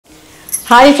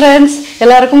Hi friends,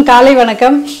 எல்லாருக்கும் காலை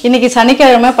வணக்கம். இன்னைக்கு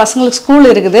சனிக்கிழமை பசங்களுக்கு ஸ்கூல்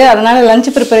இருக்குது. அதனால லஞ்ச்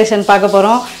ப்ரிப்பரேஷன் பார்க்க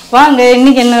போறோம். வாங்க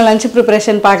இன்னைக்கு என்ன லஞ்ச்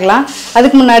ப்ரிப்பரேஷன் பார்க்கலாம்.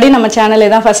 அதுக்கு முன்னாடி நம்ம சேனலை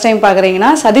தான் ஃபர்ஸ்ட் டைம்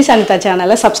பார்க்கறீங்கன்னா sathishanitha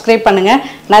சேனலை சப்ஸ்கிரைப் பண்ணுங்க.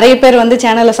 நிறைய பேர் வந்து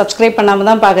சேனலை சப்ஸ்கிரைப் பண்ணாம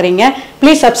தான் பார்க்கறீங்க.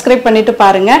 ப்ளீஸ் சப்ஸ்கிரைப் பண்ணிட்டு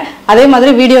பாருங்க. அதே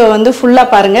மாதிரி வீடியோவை வந்து ஃபுல்லா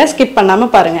பாருங்க, ஸ்கிப் பண்ணாம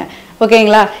பாருங்க.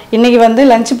 ஓகேங்களா? இன்னைக்கு வந்து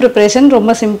லஞ்ச் ப்ரிப்பரேஷன்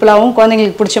ரொம்ப சிம்பிளாவும்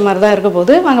குழந்தைங்களுக்கு பிடிச்ச மாதிரி தான் இருக்க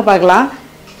போகுது. வாங்க பார்க்கலாம்.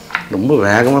 ரொம்ப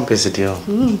வேகமா பேசிட்டியோ?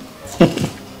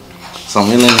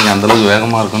 சமையல் இன்னைக்கு அந்த அளவுக்கு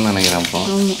வேகமா இருக்கும்னு நினைக்கிறேன். அப்போ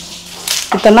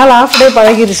இத்தனை நாள் ஆஃப் டே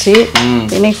பழகிருச்சு,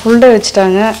 இன்னைக்கு ஃபுல் டே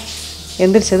வச்சுட்டாங்க.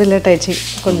 எந்திரிச்சது லேட் ஆயிடுச்சு,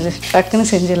 கொஞ்சம் டக்குன்னு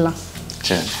செஞ்சிடலாம்.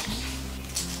 சரி,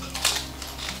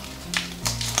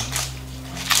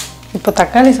 இப்போ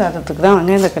தக்காளி சாதத்துக்கு தான்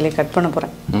வெங்காயம் தக்காளி கட் பண்ண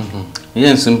போகிறேன்.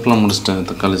 ஏன் சிம்பிளாக முடிச்சிட்டேன்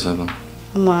தக்காளி சாதம்?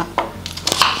 ஆமாம்,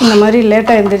 இந்த மாதிரி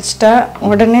லேட்டாக எந்திரிச்சிட்டா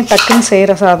உடனே டக்குன்னு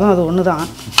செய்கிற சாதம் அது ஒன்று தான்.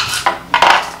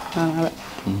 அதனால்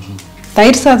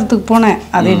தயிர் சாதத்துக்கு போனேன்,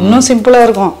 அது இன்னும் சிம்பிளாக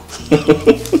இருக்கும்.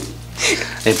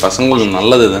 பசங்களுக்கு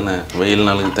நல்லது தானே, வெயில்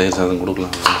நாளுக்கு தயிர் சாதம்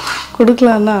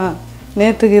கொடுக்கலான்னா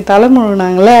நேற்றுக்கு தலை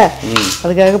முழுனாங்களே,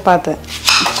 அதுக்காக பார்த்தேன்.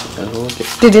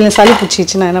 திடீர்னு சளி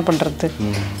பிடிச்சிச்சு, நான் என்ன பண்ணுறது?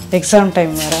 எக்ஸாம்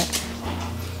டைம் வேறு.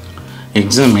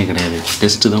 எக்ஸாமே கிடையாது,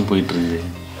 டெஸ்ட்டு தான் போயிட்டு இருக்குது.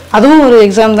 அதுவும் ஒரு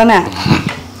எக்ஸாம் தானே.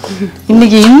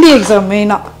 இன்னைக்கு ஹிந்தி எக்ஸாம்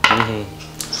மெயினாக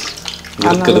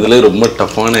இருக்கிறதுல ரொம்ப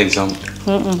டஃப்பான எக்ஸாம்.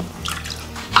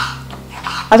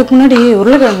 அதுக்கு முன்னாடி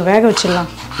உருளைக்கிழங்கு வேக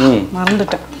வச்சிடலாம்,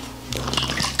 மறந்துட்டேன்.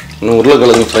 இன்னும்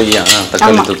உருளைக்கிழங்கு ஃப்ரையா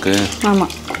தக்காளி?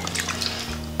 ஆமாம்,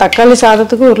 தக்காளி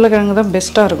சாதத்துக்கு உருளைக்கிழங்கு தான்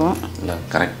பெஸ்ட்டாக இருக்கும். இல்லை,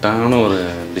 கரெக்டான ஒரு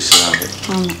டிஷ் தான் அது.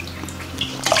 ஆமாம்.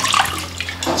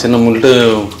 சின்ன முள்ளிட்டு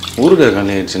ஊறுகாய்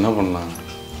காலி ஆயிடுச்சு, என்ன பண்ணலாம்?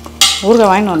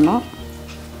 ஊறுகாய் வாங்கிட்டு வரணும்.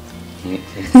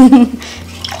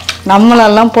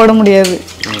 நம்மளெல்லாம் போட முடியாது,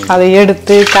 அதை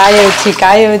எடுத்து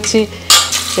காய வச்சு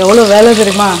எவ்வளோ வேலை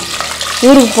தெரியுமா?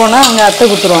 ஊருக்கு போனால் அங்கே அத்தை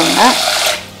கொடுத்துருவாங்க.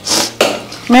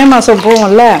 மே மாதம்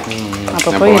போவோம்ல, அப்போ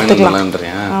போய் எடுத்துக்கலாம்.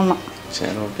 ஆமாம்,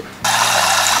 சரி, ஓகே.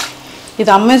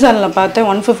 இது அமேசானில் பார்த்தேன்,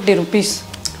 150 rupees.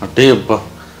 அட்டேப்பா,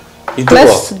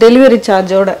 ப்ளஸ் டெலிவரி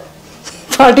சார்ஜோட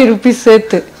 40 rupees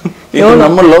சேர்த்து. எவ்வளோ?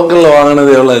 நம்ம லோக்கலில்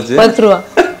வாங்கினது எவ்வளோ ஆச்சு? 10 ரூபா.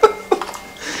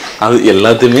 அது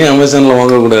எல்லாத்தையுமே அமேசானில்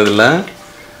வாங்கக்கூடாதுல்ல,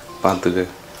 பார்த்துக்கு.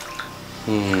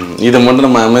 இதை மட்டும்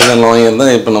நம்ம அமேசானில் வாங்கியிருந்தா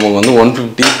இப்போ நமக்கு வந்து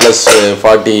 150 +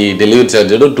 40 டெலிவரி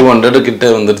சார்ஜோட 200 கிட்ட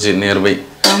வந்துருச்சு நியர்பை.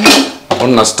 அப்போ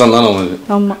நஷ்டம் தான் நமக்கு.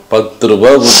 10 ரூபா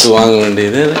கொடுத்து வாங்க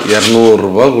வேண்டியது 200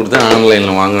 ரூபா கொடுத்து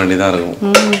ஆன்லைனில் வாங்க வேண்டியதாக இருக்கும்.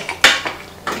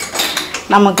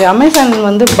 நமக்கு அமேசான்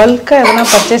வந்து பல்காக எதனா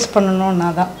பர்ச்சேஸ் பண்ணணும்னா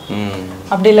தான்.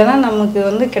 அப்படி இல்லைன்னா நமக்கு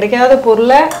வந்து கிடைக்காத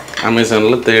பொருளை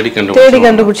அமேசானில் தேடி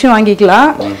கண்டுபிடிச்சி வாங்கிக்கலாம்.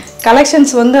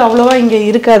 கலெக்ஷன்ஸ் வந்து அவ்வளோவா இங்கே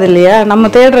இருக்காது இல்லையா, நம்ம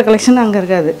தேடுற கலெக்ஷன் அங்கே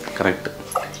இருக்காது. கரெக்ட்.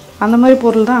 அந்த மாதிரி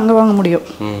பொருள் தான் அங்கே வாங்க முடியும்.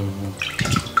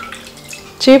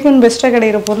 சீப் அண்ட் பெஸ்ட்டாக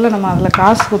கிடைக்கிற பொருளை நம்ம அதில்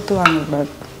காசு கொடுத்து வாங்கக்கூடாது.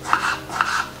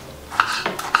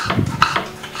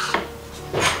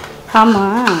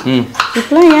 ஆமாம்,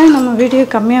 இப்போலாம் ஏன் நம்ம வீடியோ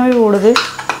கம்மியாகவே ஓடுது?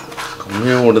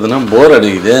 கம்மியாக ஓடுதுன்னா போர்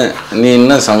அடிக்குது. நீ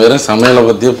என்ன வெறும் சமையலை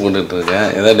பற்றியே போட்டுட்ருக்க,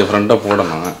 ஏதாவது டிஃப்ரெண்ட்டாக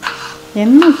போடணும்.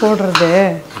 என்ன போடுறது?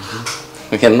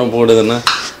 என்ன போடுதுன்னா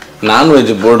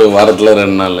நான்வெஜ் போடு, வாரத்தில்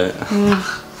 2 நாள்.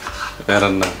 வேற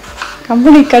என்ன?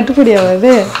 கம்பெனி கட்டுப்படி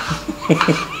ஆகாது.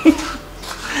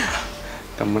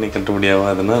 கம்பெனி கட்டுப்படி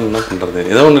ஆகாதுன்னா என்ன பண்ணுறது?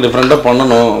 ஏதோ ஒன்று டிஃப்ரெண்ட்டாக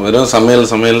பண்ணணும். வெறும்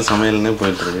சமையல்னே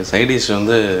போயிட்டுருக்கு. சைடிஷ்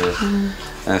வந்து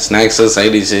ஸ்நாக்ஸு,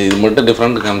 சைடிஷ்ஷு இது மட்டும்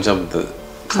டிஃப்ரெண்ட் காமிச்சா பார்த்து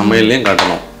சமையல்லையும்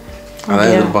காட்டணும்.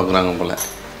 அதான் எதிர்பார்க்குறாங்க போல்.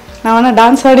 நான் வேணா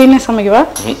டான்ஸ் ஆடினே சமைக்கவா?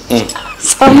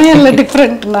 சமையலில்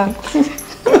டிஃப்ரெண்ட்னா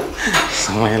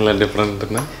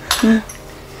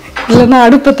இல்லைன்னா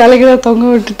அடுப்பை தலைகீழாக தொங்க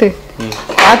விட்டுட்டு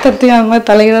பாத்திரத்தையும் அந்த மாதிரி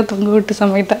தலைகீழாக தொங்க விட்டு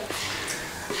சமைக்கிட்டேன்.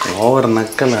 ஓவர்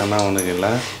நக்கல். ஆனால் உனக்கு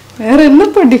இல்லை, வேற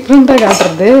என்னப்பா டிஃப்ரெண்ட்டாக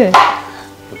காட்டுறது?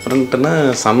 டிஃப்ரெண்ட்டுன்னா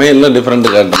சமையலில்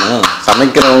டிஃப்ரெண்ட்டு காட்டணும்,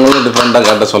 சமைக்கிறவங்களும் டிஃப்ரெண்ட்டாக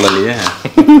காட்ட சொல்லலையே.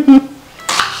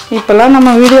 இப்போல்லாம் நம்ம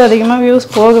வீடியோ அதிகமாக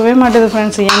வியூஸ் போகவே மாட்டேது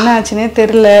ஃப்ரெண்ட்ஸ், என்ன ஆச்சுன்னே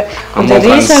தெரியல. கொஞ்சம்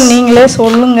ரீசன் நீங்களே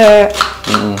சொல்லுங்க.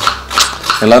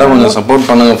 எல்லாரும் கொஞ்சம் சப்போர்ட்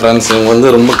பண்ணுங்க ஃப்ரெண்ட்ஸ். இவங்க வந்து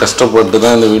ரொம்ப கஷ்டப்பட்டு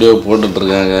தான் இந்த வீடியோ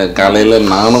போட்டுட்ருக்காங்க. காலையில்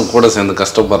நானும் கூட சேர்ந்து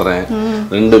கஷ்டப்படுறேன்.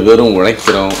 2 பேரும்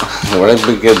உழைக்கிறோம்.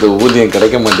 உழைப்புக்கு ஏற்ற ஊதியம்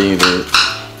கிடைக்க மாட்டேங்குது.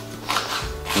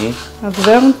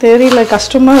 அதுதான் தெரியல,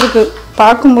 கஷ்டமாக இருக்குது.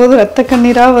 பார்க்கும்போது ரத்த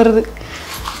கண்ணீராக வருது.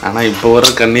 ஆனால் இப்போ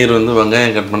வர கண்ணீர் வந்து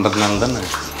வெங்காயம் கட் பண்ணுறதுனால தானே.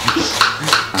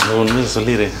 அது ஒன்று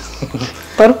சொல்லிடுறேன்,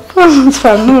 பர்ஃபார்மன்ஸ்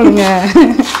பண்ண விடுங்க.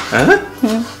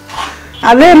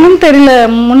 அதே என்னன்னு தெரியல,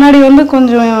 முன்னாடி வந்து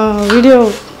கொஞ்சம் வீடியோ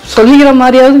சொல்லிக்கிற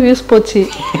மாதிரியாவது வியூஸ் போச்சு,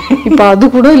 இப்போ அது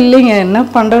கூட இல்லைங்க. என்ன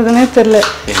பண்ணுறதுனே தெரியல.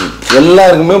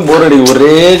 எல்லாருக்குமே போர் அடி.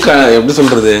 ஒரே எப்படி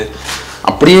சொல்கிறது,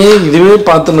 அப்படியே இதுவே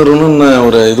பார்த்துன்னு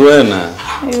ஒரு இதுவே என்ன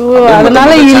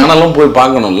அதனால சேனலும் போய்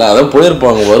பார்க்கணும்ல, அதான்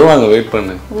போயிருப்பாங்க, வருவாங்க, வெயிட்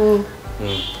பண்ணு.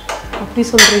 அப்படி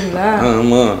சொல்றீங்களா?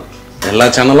 ஆமாம், எல்லா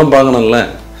சேனலும் பார்க்கணும்ல.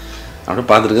 அப்படியே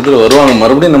பார்த்துருக்கிறதுல வருவாங்க,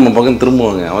 மறுபடியும் நம்ம பக்கம்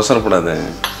திரும்புவாங்க. அவசரப்படாத.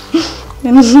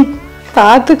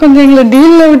 பார்த்து கொஞ்சம் எங்களை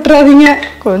டீலில் விட்டுறாதீங்க.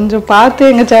 கொஞ்சம் பார்த்து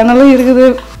எங்கள் சேனலும் இருக்குது,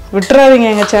 விட்டுறாதீங்க.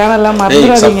 எங்கள் சேனல்லாம்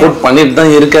மறந்துடாதீங்க. சப்போர்ட் பண்ணிட்டு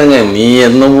தான் இருக்காங்க. நீ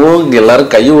என்னவோ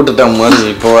எல்லாரும் கை விட்டுட்ட மாதிரி.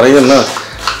 இப்போ வரையும் எல்லாம்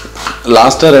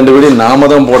லாஸ்ட்டாக 2 வீடியோ நாம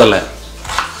தான் போடலை.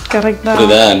 கரெக்ட் தான்.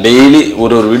 புரியுதா? டெய்லி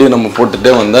ஒரு வீடியோ நம்ம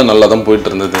போட்டுட்டே வந்தால் நல்லா தான் போயிட்டு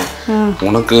இருந்தது.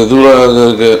 உனக்கு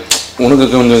இதுவாக உனக்கு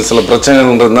கொஞ்சம் சில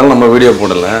பிரச்சனைன்றதுனால நம்ம வீடியோ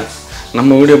போடலை.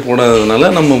 நம்ம வீடியோ போடாததுனால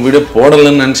நம்ம வீடியோ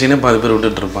போடலைன்னு நினச்சிங்கன்னா பாதி பேர்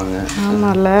விட்டுட்டு இருப்பாங்க.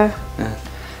 ஆமாம்ல,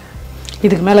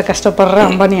 இதுக்கு மேலே கஷ்டப்படுறேன்,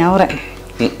 அம்பானி ஆகிறேன்.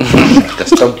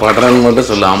 கஷ்டப்படுறேன்னு மட்டும்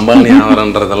சொல்லு, அம்பானி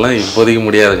ஆகிறன்றதெல்லாம் இப்போதைக்கு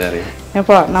முடியாத காரியம்.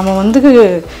 ஏப்பா நம்ம வந்து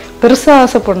பெருசாக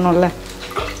ஆசைப்படணும்ல.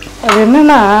 அது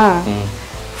என்னன்னா,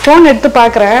 ஃபோன் எடுத்து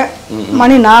பார்க்குறேன்,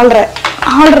 மணி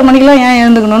 4:30 மணிக்கெலாம் ஏன்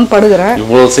எழுந்துக்கணும்னு படுக்கிறேன்.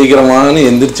 இவ்வளோ சீக்கிரமாக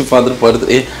எந்திரிச்சு பார்த்துட்டு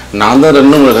படுத்து நான் தான்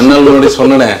 2 நாள் முன்னாடி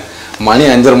சொன்னேன், மணி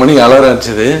 5:30 மணிக்கு அலாரம்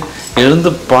அடிச்சது. எழுந்து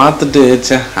பார்த்துட்டு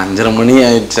சே 5:30 மணி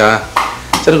ஆயிடுச்சா,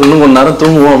 சரி இன்னும் கொஞ்ச நேரம்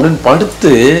தூங்குவோம் அப்படின்னு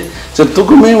படுத்து, சரி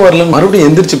தூக்கமே வரல. மறுபடியும்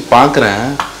எந்திரிச்சு பார்க்குறேன்,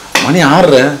 மணி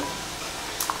 6:30.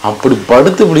 அப்படி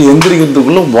படுத்து இப்படி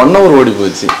எந்திரிக்கிறதுக்குள்ள 1 hour ஓடி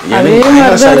போச்சு.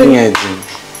 ஆயிடுச்சு.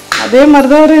 அதே மாதிரி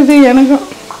தான் இருக்குது எனக்கும்.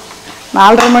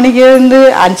 4:30 மணிக்கு எழுந்து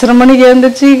 5:30 மணிக்கு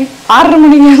எழுந்துச்சு 6:30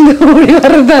 மணிக்கு எழுந்து ஓடி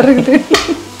வர்றதா இருக்குது.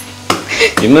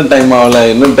 இன்னும் டைம்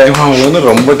ஆகலன்னு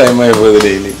ரொம்ப டைம் ஆகி போகுது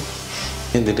டெய்லி.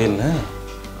 திடீர்னு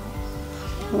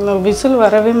விசில்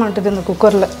வரவே மாட்டுது இந்த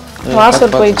குக்கரில்.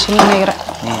 வாசர் போயிடுச்சுன்னு நினைக்கிறேன்.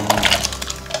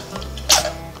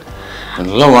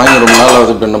 எல்லாம் வாங்கி ரொம்ப நாள்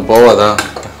ஆகுது. இப்போ என்ன போவாதா?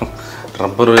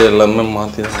 ரப்பர் எல்லாமே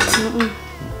மாற்றி தான்.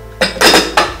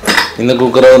 இந்த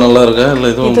குக்கராவது நல்லா இருக்கா இல்லை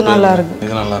இது நல்லா இருக்கு?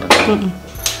 இது நல்லா இருக்கு.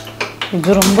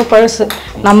 இது ரொம்ப பழசு.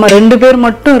 நம்ம 2 பேர்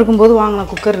மட்டும் இருக்கும்போது வாங்கின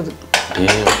குக்கர் இது.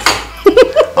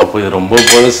 அப்போ இது ரொம்ப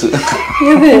பழசு.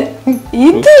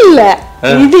 இது இல்ல,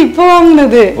 இது இப்போ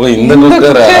வாங்கினது. இந்த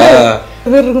குக்கரா?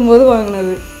 இது இருக்கும்போது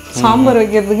வாங்கினது. சாம்பார்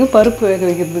வைக்கிறதுக்கு, பருப்பு வேக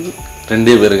வைக்கிறதுக்கு.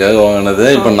 2 பேருக்காக வாங்கினது.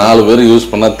 இப்போ 4 பேர் யூஸ்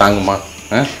பண்ணா தாங்குமா?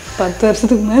 10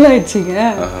 வருஷத்துக்கு மேல ஆயிடுச்சுங்க.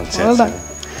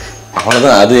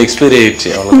 அவ்வளோதான், அது எக்ஸ்பைரி ஆயிடுச்சு.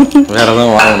 அவ்வளோதான், வேற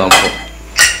தான் வாங்கணும்.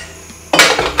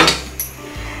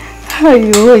 அப்போ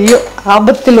ஐயோ ஐயோ,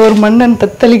 ஆபத்தில் ஒரு மன்னன்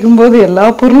தத்தளிக்கும் போது எல்லா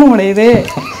பொருளும் உடையுதே.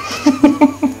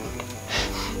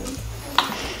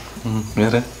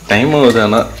 வேற டைம் ஆகுது.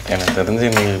 ஆனால் எனக்கு தெரிஞ்சு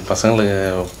இன்னைக்கு பசங்களுக்கு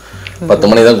 10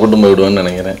 மணி தான் கூட்டு போய் விடுவேன்னு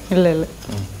நினைக்கிறேன். இல்லை இல்லை,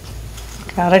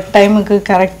 கரெக்ட் டைமுக்கு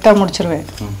கரெக்டாக முடிச்சிருவேன்.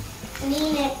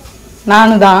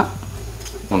 நானு தான்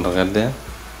பண்ணுற கருத்து.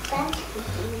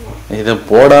 இதை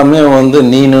போடாம வந்து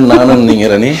நீனும் நானும்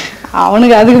நீங்கிற நீ.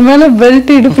 அவனுக்கு அதுக்கு மேல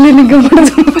பெல்ட் இடுப்புல நிக்க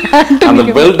முடியும். அந்த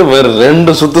பெல்ட் வேற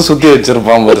 2 சுத்தி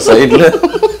வச்சிருப்பான் ஒரு சைட்ல.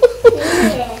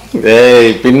 ஏய்,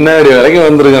 பின்னாடி வரைக்கும்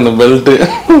வந்திருக்கு அந்த பெல்ட்.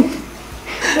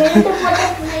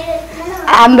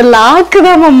 அந்த லாக்கு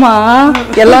தான் மாமா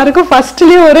எல்லாருக்கும்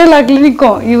ஃபர்ஸ்ட்லயே ஒரே லாக்ல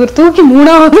நிக்கும். இவர் தூக்கி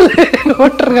 3வது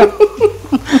ஓட்டுறான்.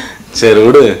 சரி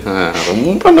விடு,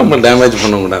 ரொம்ப நம்ம டேமேஜ்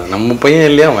பண்ண கூடாது. நம்ம பையன்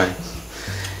இல்லையா அவன்?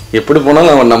 எப்படி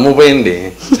போனாலும் அவன் நம்ம பையன்டி.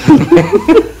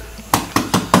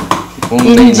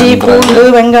 இஞ்சி, பூண்டு,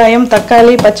 வெங்காயம்,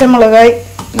 தக்காளி, பச்சை மிளகாய்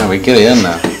நான் வைக்கிறியா?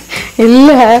 இல்ல,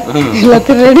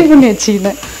 எல்லாத்தையும் ரெடி பண்ணி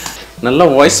வச்சுக்கிட்டேன். நல்ல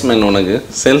வாய்ஸ் மேன், உனக்கு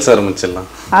சேல்ஸ் ஆரம்பிச்சிடலாம்.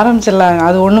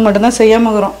 அது ஒண்ணு மட்டும் தான் செய்யாம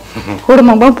இருக்கிறோம்.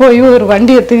 குடும்பமா போய் ஒரு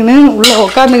வண்டி எடுத்துக்கின்னு உள்ள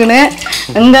உட்காந்துக்கின்னு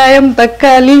வெங்காயம்,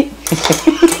 தக்காளி.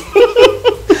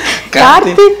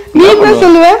 கார்த்திக், நீ என்ன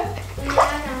சொல்லுவ?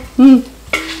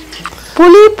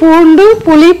 புளி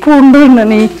பூண்டு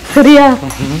நீ சரியா?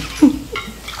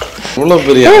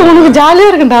 உனக்கு ஜாலியா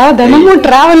இருக்குண்டா, தினமும்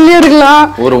டிராவல்லே இருக்கலாம்.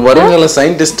 ஒரு வருங்கால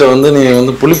சயின்டிஸ்ட வந்து நீ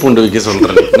வந்து புளி பூண்டு வைக்க சொல்ற.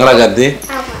 என்னடா கார்த்தி?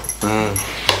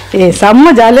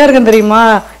 செம்ம ஜாலியா இருக்கும் தெரியுமா?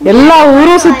 எல்லா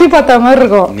ஊரும் சுத்தி பார்த்த மாதிரி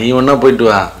இருக்கும். நீ ஒன்னா போயிட்டு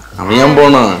வா, அவன் ஏன்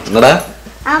போனோம்? என்னடா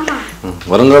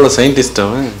வருங்கால சயின்டிஸ்ட்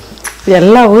அவன்.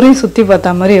 எல்லா ஊரையும் சுத்தி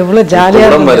பார்த்த மாதிரி எவ்வளவு ஜாலியா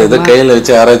இருக்கும். இதை கையில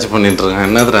வச்சு ஆராய்ச்சி பண்ணிட்டு இருக்கான்.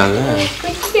 என்னதுடா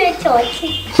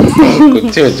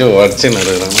குச்சி வச்சு உடச்சு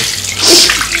நடுறாங்க.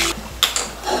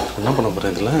 என்ன பண்ண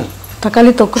போறேன் இதுல?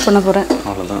 தக்காளி தொக்கு பண்ண போறேன்.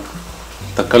 அவ்வளவுதான்,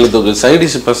 தக்காளி தொக்கு.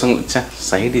 சைடிஷ் பசங்க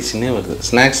சைடிஷ்னே வருது.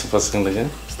 ஸ்நாக்ஸ் பசங்களுக்கு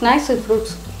ஸ்நாக்ஸ்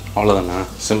ஃப்ரூட்ஸ் அவ்வளோதானா?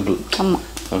 சிம்பிள். ஆமாம்,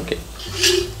 ஓகே.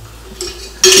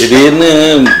 திடீர்னு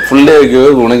ஃபுல் டே வைக்கவே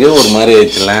உனக்கே ஒரு மாதிரி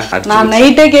ஆயிடுச்சுல. நான்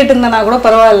நைட்டே கேட்டிருந்தேன்னா கூட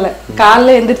பரவாயில்ல,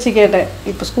 காலைல எந்திரிச்சு கேட்டேன்.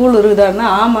 இப்போ ஸ்கூல் இருக்குதான்னு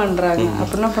ஆமான்றாங்க.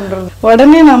 அப்போ என்ன பண்ணுறது?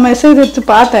 உடனே நான் மெசேஜ் எடுத்து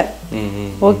பார்த்தேன்.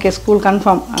 ஓகே, ஸ்கூல்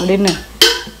கன்ஃபார்ம் அப்படின்னு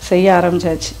செய்ய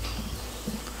ஆரம்பிச்சாச்சு.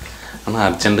 ஆனால்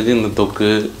அர்ஜென்ட்டுக்கு இந்த தொக்கு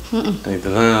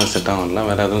இதுதான் செட் ஆகல.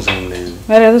 வேற எதுவும் செய்ய முடியாது.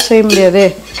 வேற எதுவும் செய்ய முடியாதே.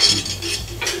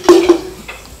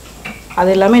 அது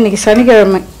எல்லாமே இன்னைக்கு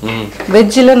சனிக்கிழமை.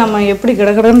 வெஜ்ஜில் நம்ம எப்படி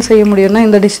கடகடன்னு செய்ய முடியும்னா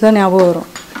இந்த டிஷ் தான் ஞாபகம் வரும்.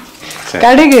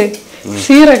 கடுகு,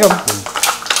 சீரகம்,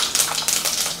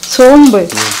 சோம்பு,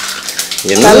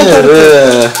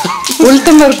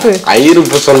 உளுத்தம் பருப்பு,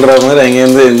 ஐருப்பு சொல்ற மாதிரி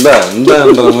அங்கேருந்து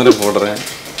இந்தான்ற மாதிரி போடுறேன்.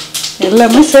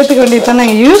 எல்லாமே சேர்த்துக்க வேண்டியது தானே.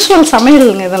 யூஸ்வல்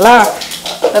சமையலுங்க இதெல்லாம்.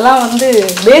 இதெல்லாம் வந்து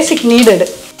பேசிக் நீடடு.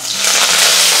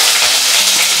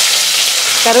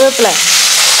 கருவேப்பிலை,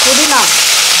 புதினா,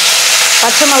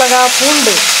 பச்சை மிளகா,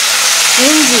 பூண்டு,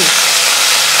 இஞ்சி,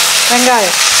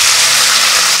 வெங்காயம்.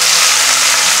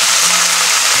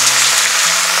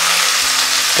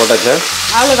 போட்டாச்சா?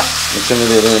 அவ்வளோதான். மிச்சம்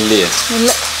எதுவும் இல்லையே?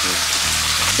 இல்லை.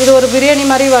 இது ஒரு பிரியாணி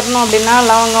மாதிரி வரணும் அப்படின்னா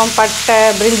லவங்கம், பட்டை,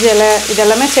 பிரிஞ்சி இலை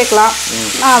இதெல்லாமே சேர்க்கலாம்.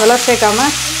 நான் அதெல்லாம் சேர்க்காம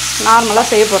நார்மலாக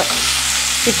செய்ய போகிறேன்.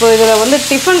 இப்போ இதில் வந்து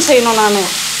டிஃபன் செய்யணும். நான்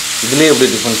இதுலேயே எப்படி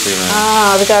டிஃபன் செய்வேன்?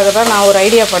 அதுக்காக தான் நான் ஒரு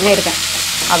ஐடியா பண்ணியிருக்கேன்.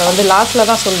 அதை வந்து லாஸ்ட்டில்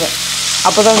தான் சொல்வேன்.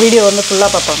 அப்போ தான் வீடியோ வந்து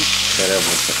ஃபுல்லாக பார்ப்பாங்க. சரியா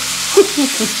போச்சு.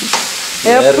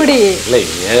 எப்படி இல்லை,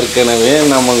 ஏற்கனவே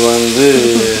நமக்கு வந்து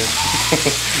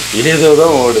ஏதோ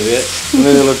தான் ஓடுது.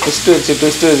 இதில் ட்விஸ்ட்டு வச்சு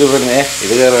பண்ணி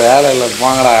இது வேறு வேலை இல்லை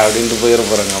வாங்கடா அப்படின்ட்டு போயிட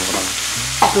போகிறாங்க. அப்புறம்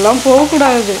அப்படிலாம்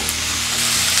போகக்கூடாது.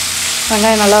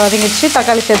 வெங்காயம் நல்லா வதங்கிச்சு,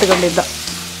 தக்காளி சேர்த்துக்க வேண்டியது தான்.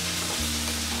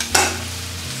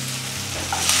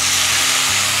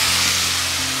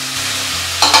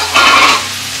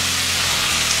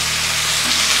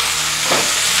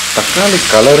 தக்காளி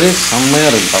கலரே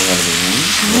செம்மையாக இருக்கு பார்க்கறதுக்கு.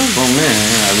 எப்பவுமே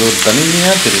அது ஒரு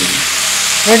தனியாக தெரியும்.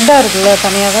 ரெட்டாக இருக்குல்ல,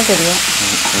 தனியாக தான் தெரியும்.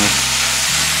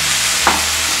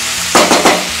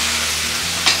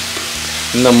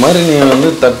 இந்த மாதிரி நீ வந்து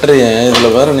தட்டுறிய,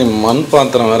 இதில் வேற நீ மண்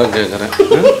பாத்திரம் வேற கேட்குறேன்.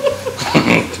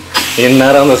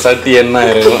 எந்நேரம் அந்த சட்டி என்ன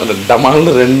இருக்கும், அந்த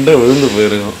டமால்னு ரெண்டும் விழுந்து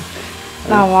போயிருக்கும்.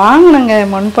 நான் வாங்கினேங்க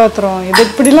மண் பாத்திரம். இது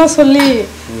இப்படிலாம் சொல்லி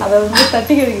அதை வந்து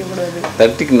தட்டி கழிக்கக்கூடாது.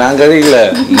 தட்டிக்கு நான் கழிக்கல,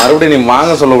 மறுபடியும் நீ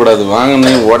வாங்க சொல்லக்கூடாது. வாங்க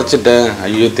நீ உடச்சிட்டேன்,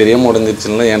 ஐயோ தெரியாமல்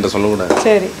உடஞ்சிருச்சுன்னா என்கிட்ட சொல்லக்கூடாது.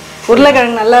 சரி,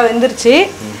 உருளைக்கிழங்கு நல்லா வெந்துருச்சு.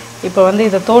 இப்போ வந்து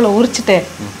இதை தோலை உரிச்சிட்டு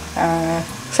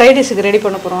சைடிஷுக்கு ரெடி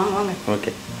பண்ண போகிறோம். வாங்க.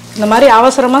 ஓகே. இந்த மாதிரி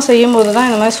அவசரமாக செய்யும்போது தான்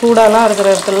இந்த மாதிரி சூடாலாம் இருக்கிற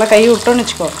இடத்துலலாம் கை விட்டோன்னு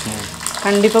வச்சுக்கோ,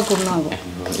 கண்டிப்பாக புண்ணாகும்.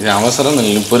 இது அவசரம்.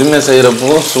 நீங்கள் பொறுமையாக செய்கிறப்போ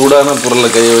சூடான பொருளை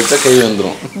கையை வச்சா கை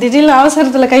வந்துடும். திடீர்னு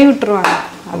அவசரத்தில் கை விட்டுருவாங்க,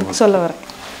 அதுக்கு சொல்ல வரேன்.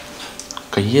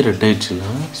 கையை ரெட்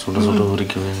ஆயிடுச்சுன்னா சுட சுட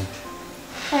உரிக்கவே.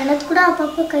 எனக்கு கூட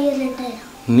அப்பப்போ கையை ரெட் ஆயிடும்.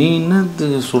 நீ என்னது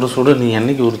சுட சுட நீ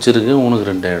என்னைக்கு உரிச்சிருக்கு உனக்கு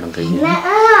ரெட் ஆகிடும் கை?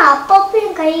 அப்பப்போ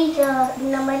என் கை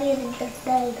இந்த மாதிரி ரெட்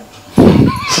ஆகிடும்.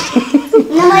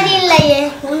 இந்த மாதிரி இல்லையே,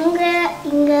 இங்கே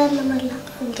இந்த மாதிரிலாம்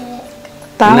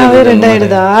தானாகவே ரெட்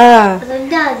ஆகிடுதா?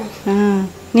 ரெட் ஆகுது.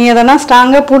 நீ எதனா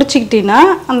ஸ்ட்ராங்காக பிடிச்சிக்கிட்டீன்னா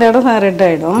அந்த இடம் ரெட்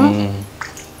ஆகிடும்.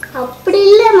 அப்படி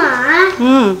இல்லைம்மா,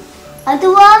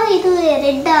 அதுவா இது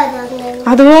ரெட் ஆகுது.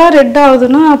 அதுவா ரெட்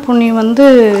ஆகுதுன்னா அப்போ நீ வந்து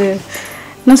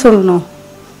என்ன சொல்லணும்,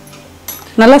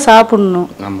 நல்லா சாப்பிடணும்.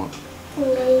 ஆமாம்,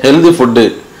 ஹெல்தி ஃபுட்டு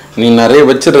நீ நிறைய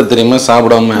வச்சிடற தெரியுமா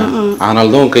சாப்பிடாம, அதனால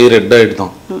தான் கை ரெட்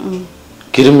ஆகிடுதான்.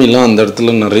 கிருமிலாம் அந்த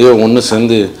இடத்துல நிறைய ஒன்று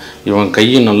சேர்ந்து இவன்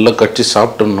கையை நல்லா கட்டி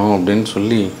சாப்பிட்டணும் அப்படின்னு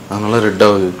சொல்லி அதனால ரெட்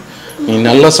ஆகுது. நீ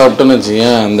நல்லா சாப்பிட்டேன்னு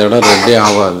வச்சுக்கேன், அந்த இடம் ரெட்டே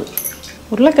ஆகாது.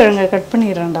 உருளைக்கிழங்கை கட்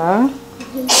பண்ணிடுறேன்டா.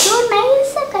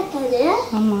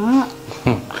 ஆமாம்,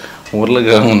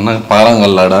 உருளைக்கிழங்குன்னா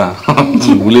பாறாங்கல்லாடா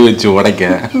உளி வச்சு உடைக்க.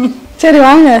 சரி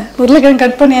வாங்க, உருளைக்கிழங்கு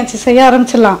கட் பண்ணியாச்சு, செய்ய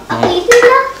ஆரம்பிச்சிடலாம்.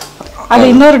 அது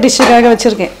இன்னொரு டிஷ்ஷுக்காக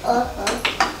வச்சுருக்கேன்.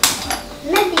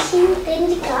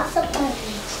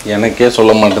 எனக்கே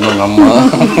சொல்ல மாட்டேன்னு அம்மா.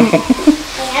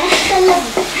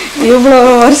 இவ்வளோ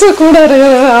வருஷம் கூட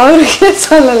அவருக்கே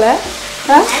சொல்லலை.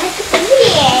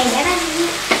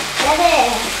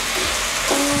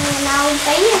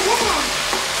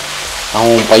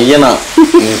 அவன் பையனா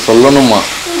நீ சொல்லணுமா?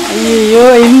 ஐயோ,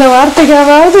 இந்த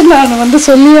வார்த்தைக்காவது நான் வந்து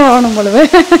சொல்லியே ஆகணும் போலவே.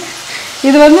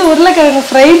 இது வந்து உருளைக்கிழங்கு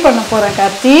ஃப்ரை பண்ண போகிறேன்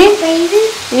கார்த்தி.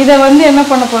 இதை வந்து என்ன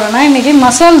பண்ண போகிறேன்னா இன்னைக்கு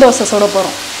மசால் தோசை சுட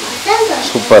போகிறோம்.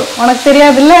 சூப்பர். உனக்கு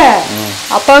தெரியாதுல்ல,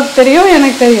 அப்பாவுக்கு தெரியும்,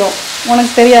 எனக்கு தெரியும்,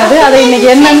 உனக்கு தெரியாது. அதை இன்னைக்கு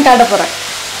என்னன்னு காட்ட போகிறேன்.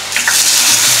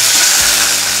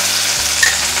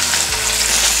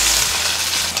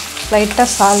 லைட்டாக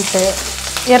சால்ட்டு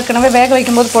ஏற்கனவே வேக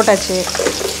வைக்கும்போது போட்டாச்சு,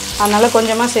 அதனால்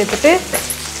கொஞ்சமாக சேர்த்துட்டு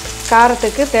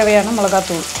காரத்துக்கு தேவையான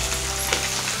மிளகாத்தூள்.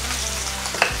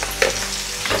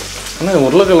 ஆனால்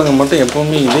உருளைக்கிழங்கு மட்டும்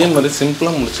எப்போவுமே இதே மாதிரி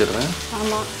சிம்பிளாக முடிச்சிடுறேன்.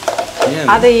 ஆமாம்,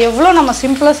 அதை எவ்வளோ நம்ம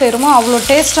சிம்பிளாக செய்கிறோமோ அவ்வளோ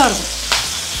டேஸ்ட்டாக இருக்கும்.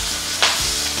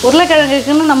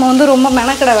 உருளைக்கிழங்குக்குன்னு நம்ம வந்து ரொம்ப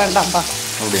மெனக்கிட வேண்டாம்ப்பா.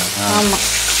 அப்படியா? ஆமாம்.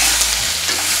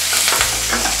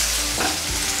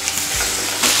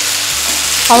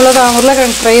 அவ்வளோதான்,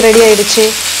 உருளைக்கிழங்கு ஃப்ரை ரெடி ஆயிடுச்சு.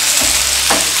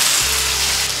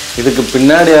 இதுக்கு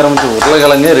பின்னாடி ஆரம்பிச்சு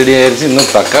உருளைக்கிழங்கே ரெடி ஆயிடுச்சு,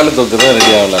 இன்னும் தக்காளி தொக்கு தான்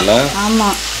ரெடி ஆகல.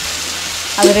 ஆமாம்,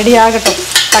 அது ரெடி ஆகட்டும்.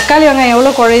 தக்காளி வெங்காயம்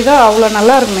எவ்வளோ குழையுதோ அவ்வளோ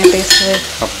நல்லா இருக்குமே டேஸ்ட்டு.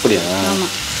 அப்படியா?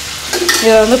 ஆமாம்.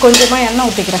 இதை வந்து கொஞ்சமாக எண்ணெய்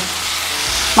ஊற்றிக்கிறேன்.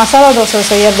 மசாலா தோசை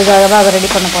செய்யறதுக்காக தான் அதை ரெடி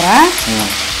பண்ண போகிறேன்.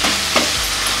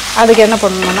 அதுக்கு என்ன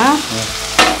பண்ணணும்னா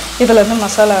இதில் இருந்து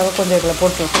மசாலாவை கொஞ்சம் இதில்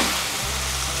போட்டுருவோம்.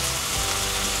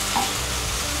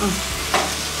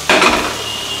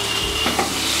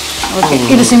 ஓகே,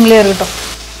 இது சிம்லேயே இருக்கட்டும்.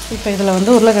 இப்போ இதில்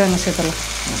வந்து உருளைக்கிழங்கு சேர்த்துடலாம்.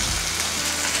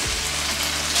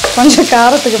 கொஞ்சம்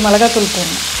காரத்துக்கு மிளகாத்தூள்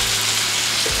போடணும்.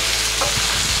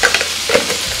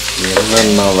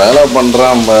 என்னென்ன வேலை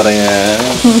பண்ணுறான் பாருங்க.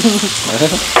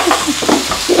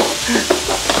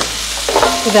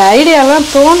 இது ஐடியாலாம்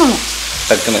தோணணும்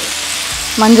டக்குன்னு.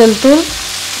 மஞ்சள் தூள்,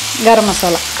 கரம்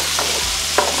மசாலா,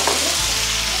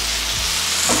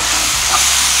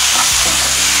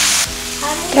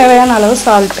 தேவையான அளவு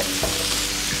சால்ட்டு,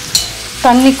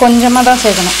 தண்ணி கொஞ்சமாக தான்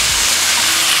சேர்க்கணும்.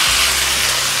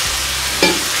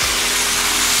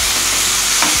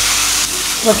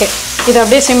 ஓகே, இது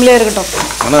அப்படியே சிம்லேயே இருக்கட்டும்.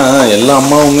 ஆனால் எல்லா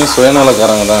அம்மாவுமே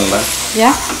சுயநலக்காரங்க தான். இல்லை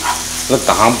ஏன் இல்லை,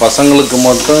 தான் பசங்களுக்கு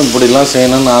மட்டும் இப்படிலாம்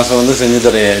செய்யணும்னு ஆசை வந்து செஞ்சு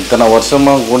தரேன். இத்தனை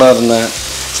வருஷமாக கூட இருந்தேன்.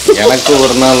 எனக்கு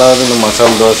ஒரு நாளாவது இந்த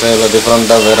மசாலா தோசை இல்லை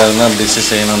டிஃப்ரெண்ட்டாக வேறு எதுனா டிஷ்ஷு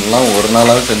செய்யணும்லாம் ஒரு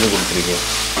நாளாவது செஞ்சு கொடுத்துருக்கேன்.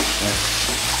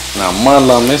 நான் அம்மா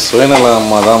எல்லாமே சுயநல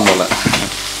அம்மா தான் போல.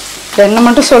 என்ன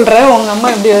மட்டும் சொல்கிறேன், உங்கள் அம்மா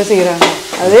எப்படி யோசிக்கிறாங்க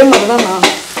அதே மாதிரி தான் நான்.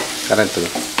 கரெக்டு.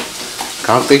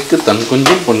 காக்கைக்கு தன்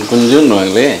குஞ்சும் பொன்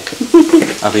குஞ்சுன்னுவாங்களே,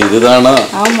 அது இதுதானா?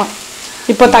 ஆமாம்.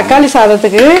 இப்போ தக்காளி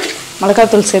சாதத்துக்கு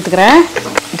மிளகாத்தூள் சேர்த்துக்கிறேன்,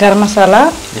 கரம் மசாலா,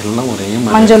 எல்லாம் ஒரே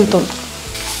மஞ்சள் தூள்.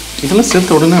 இதெல்லாம்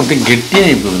சேர்த்த உடனே அப்படியே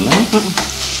கெட்டியாகி போகுதுல்ல.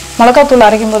 மிளகாத்தூள்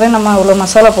அரைக்கும் போதே நம்ம இவ்வளோ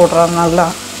மசாலா போடுறோம் நல்லா.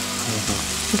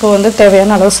 இப்போ வந்து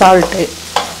தேவையான அளவு சால்ட்டு,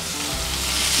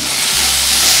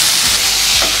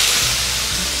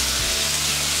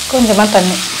 கொஞ்சமாக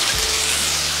தண்ணி.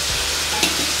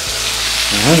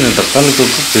 இந்த தக்காளி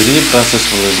தொக்கு பெரிய ப்ராசஸ்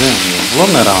உள்ளது. எவ்வளோ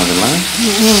நேரம் ஆகுதுல்ல?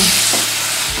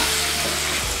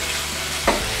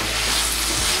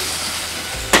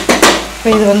 இப்போ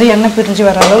இது வந்து எண்ணெய் பிரிஞ்சு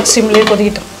வர அளவுக்கு சிம்லேயே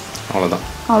கொதிக்கிட்டோம். அவ்வளோதான்.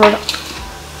 அவ்வளோதான்.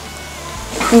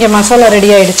 இங்கே மசாலா ரெடி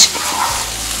ஆயிடுச்சு.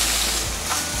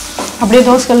 அப்படியே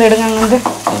தோசைக்கல் எடுங்க அங்கேருந்து.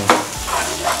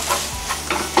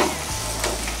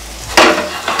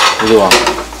 இதுவா?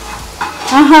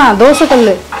 ஆஹா,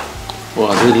 தோசைக்கல். ஓ,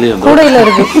 அது இல்லையா? கூடையில்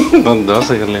இருக்கு.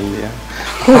 தோசைக்கல் இல்லையா?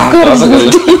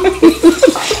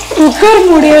 குக்கர்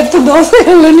மூடி எடுத்து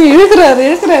தோசைக்கல்லுன்னு இழுக்கிறாரு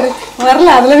வரல.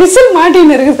 அதில் விசில்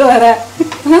மாட்டின்னு இருக்குது வர.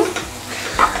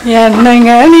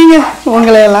 என்னங்க நீங்க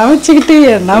உங்களை எல்லாம் வச்சுக்கிட்டு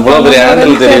என்ன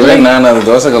தெரியவே நான் அது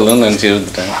தோசைக்கல்லுன்னு நினச்சி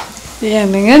எடுத்துட்டேன்.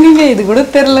 என்னங்க நீங்க இது கூட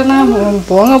தெரியலன்னா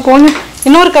போங்க.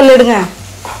 இன்னொரு கல் எடுங்க.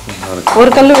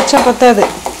 ஒரு கல் வச்சா பத்தாது.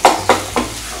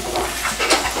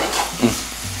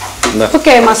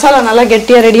 ஓகே, மசாலா நல்லா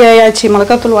கெட்டியாக ரெடி ஆயாச்சு.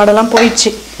 மிளகாத்தூள் வாடெல்லாம்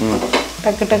போயிடுச்சு.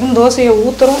 டக்கு டக்குன்னு தோசையை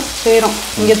ஊற்றுறோம் செய்கிறோம்.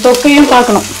 இங்கே தொக்கையும்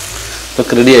பார்க்கணும்.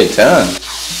 தொக்கு ரெடி ஆயிடுச்சா?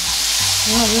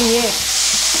 இன்னும் இல்லையே.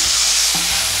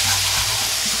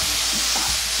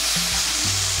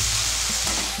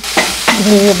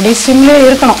 இது எப்படி சிம்லே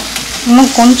இருக்கணும்.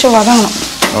 இன்னும் கொஞ்சம் வதங்கணும்.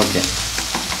 ஓகே,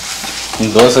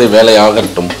 தோசை வேலை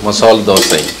ஆகட்டும். மசால்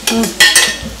தோசை.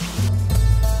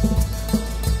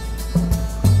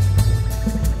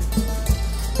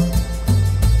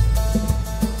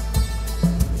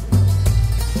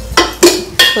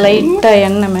 லைட்டாக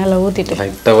எண்ணெய் மேலே ஊற்றிட்டு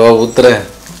லைட்டாக ஊற்றுற.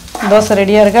 தோசை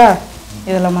ரெடியாக இருக்கா?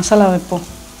 இதில் மசாலா வைப்போம்.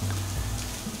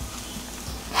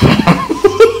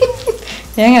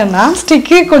 ஏங்க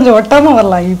நான்ஸ்டிக்கு கொஞ்சம் ஒட்டாமல்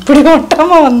வரலாம். இப்படி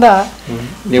ஒட்டாமல் வந்தா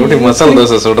எப்படி மசாலா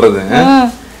தோசை சுடுறது?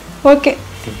 ஓகே,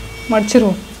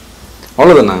 மடிச்சிருவோம்.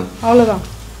 அவ்வளோதானா? அவ்வளோதான்.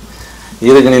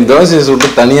 இதுக்கு நீ தோசையை சுட்டு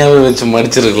தனியாகவே வச்சு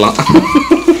மடிச்சிருக்கலாம்.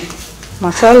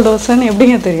 மசாலா தோசைன்னு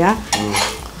எப்படிங்க தெரியும்?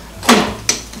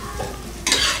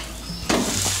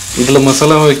 இதில்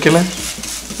மசாலா வைக்கல.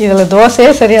 இதில்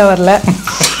தோசையே சரியாக வரல.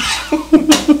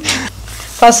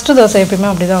 ஃபஸ்ட்டு தோசை எப்பயுமே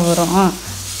அப்படி தான் வரும்.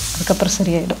 அதுக்கப்புறம்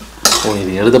சரியாயிடும். ஓ,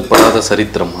 இது எழுதப்படாத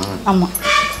சரித்திரமா? ஆமாம்.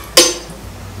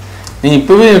 நீ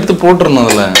இப்போவே எடுத்து போட்டுறணும்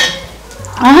அதில்.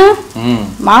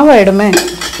 மாவாயிடுமே.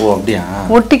 ஓ, அப்படியா?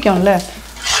 ஒட்டிக்கும்ல.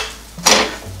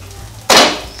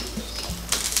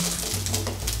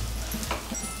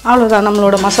 அவ்வளோதான்,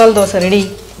 நம்மளோட மசாலா தோசை ரெடி.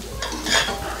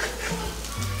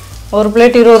 ஒரு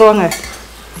பிளேட் 20 ரூபாங்க.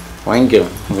 வாங்கிக்க,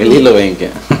 வெளியில் வாங்கிக்க,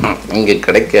 இங்கே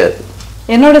கிடைக்காது.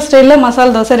 என்னோட ஸ்டைலில்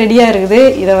மசாலா தோசை ரெடியாக இருக்குது.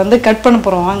 இதை வந்து கட் பண்ண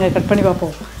போகிறோம். வாங்க கட் பண்ணி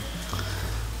பார்ப்போம்.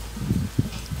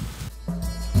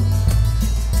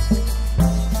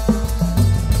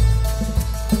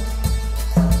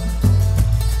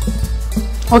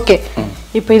 ஓகே,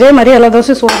 இப்போ இதே மாதிரி எல்லா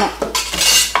தோசையும் சுடணும்.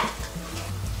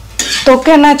 தொக்கு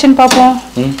என்னாச்சுன்னு பார்ப்போம்.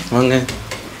 வாங்க.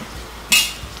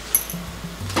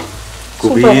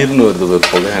 குபீர்னு வருது ஒரு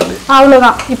புகை.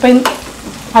 அவ்வளோதான். இப்போ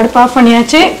அடுப்பு ஆஃப்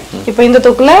பண்ணியாச்சு. இப்போ இந்த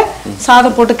தொக்குல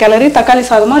சாதம் போட்டு கிளறி தக்காளி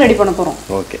சாதமாக ரெடி பண்ண போகிறோம்.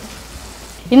 ஓகே,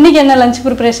 இன்னைக்கு என்ன லஞ்ச்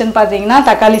ப்ரிப்பரேஷன் பார்த்தீங்கன்னா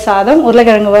தக்காளி சாதம்,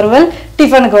 உருளைக்கிழங்கு வறுவல்,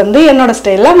 டிஃபனுக்கு வந்து என்னோட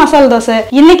ஸ்டைலில் மசாலா தோசை.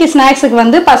 இன்னைக்கு ஸ்நாக்ஸுக்கு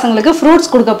வந்து பசங்களுக்கு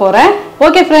ஃப்ரூட்ஸ் கொடுக்க போகிறேன்.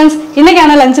 ஓகே ஃப்ரெண்ட்ஸ்,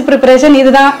 இன்னைக்கான லஞ்ச் ப்ரிப்பரேஷன்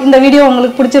இதுதான். இந்த வீடியோ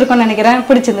உங்களுக்கு பிடிச்சிருக்கும்னு நினைக்கிறேன்.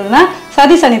 பிடிச்சிருந்ததுன்னா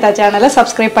சதீஷ் அனிதா சேனலை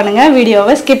சப்ஸ்கிரைப் பண்ணுங்க.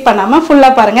 வீடியோவை ஸ்கிப் பண்ணாமல்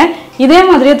ஃபுல்லாக பாருங்க. இதே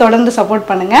மாதிரியே தொடர்ந்து சப்போர்ட்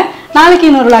பண்ணுங்க. நாளைக்கு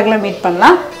இன்னொரு vlogல மீட்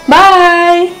பண்ணலாம்.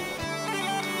 பாய்.